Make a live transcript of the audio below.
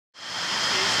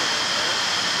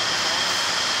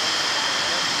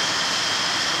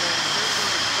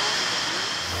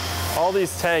all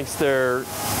these tanks, they're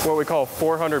what we call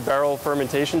 400 barrel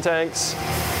fermentation tanks.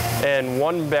 And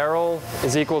 1 barrel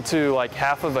is equal to like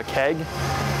half of a keg.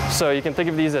 So you can think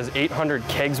of these as 800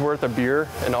 kegs worth of beer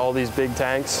in all these big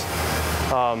tanks.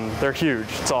 They're huge,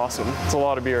 it's awesome. It's a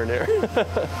lot of beer in here.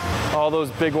 All those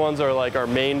big ones are like our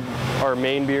main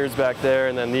beers back there,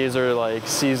 and then these are like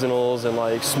seasonals and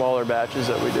like smaller batches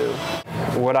that we do.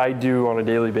 What I do on a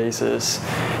daily basis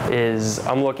is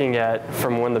I'm looking at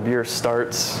from when the beer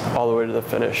starts all the way to the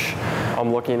finish.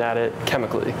 I'm looking at it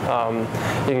chemically. You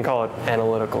can call it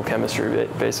analytical chemistry,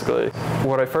 basically.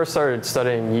 What I first started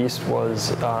studying yeast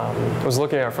was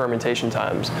looking at fermentation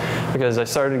times, because I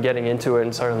started getting into it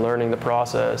and started learning the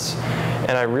process,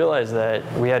 and I realized that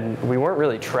we weren't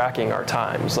really tracking our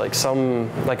times. Like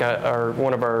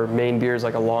one of our main beers,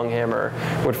 like a Longhammer,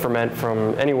 would ferment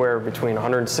from anywhere between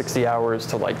 160 hours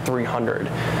to like 300.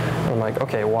 I'm like,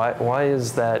 okay, why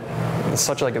is that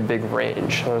such like a big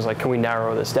range? And I was like, can we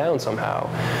narrow this down somehow?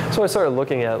 So I started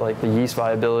looking at like the yeast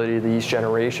viability, the yeast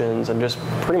generations, and just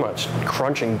pretty much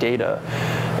crunching data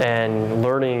and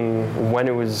learning when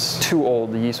it was too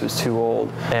old, the yeast was too old.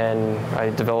 And I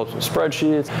developed some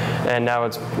spreadsheets, and now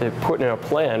it put in a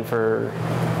plan for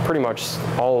pretty much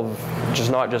all of,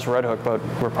 not just Redhook, but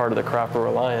we're part of the Craft Brewer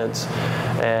Alliance.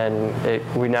 And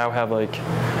we now have like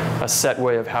a set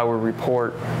way of how we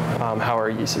report how our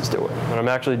yeast is doing. And I'm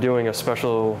actually doing a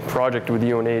special project with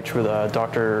UNH with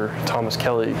Dr. Thomas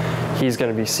Kelly. He's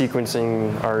going to be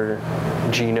sequencing our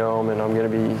genome, and I'm going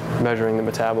to be measuring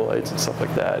the metabolites and stuff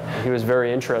like that. He was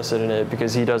very interested in it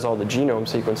because he does all the genome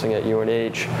sequencing at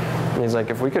UNH. And he's like,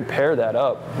 if we could pair that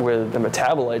up with the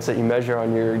metabolites that you measure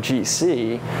on your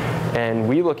GC, and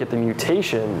we look at the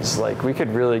mutations, like we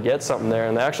could really get something there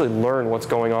and actually learn what's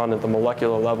going on at the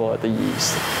molecular level at the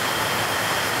yeast.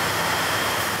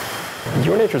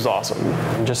 UNH was awesome.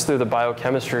 And just through the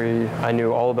biochemistry, I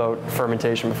knew all about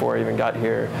fermentation before I even got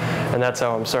here. And that's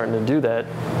how I'm starting to do that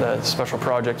special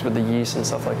projects with the yeast and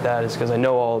stuff like that, is because I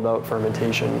know all about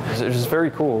fermentation. It's just very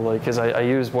cool, like, because I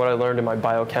use what I learned in my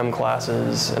biochem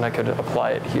classes and I could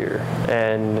apply it here.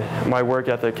 And my work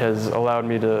ethic has allowed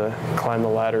me to climb the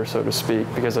ladder, so to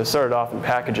speak, because I started off in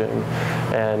packaging,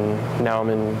 and now I'm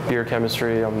in beer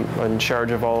chemistry. I'm in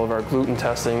charge of all of our gluten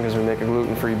testing because we make a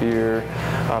gluten-free beer,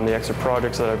 the extra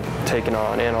projects that I've taken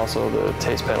on, and also the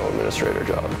taste panel administrator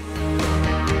job.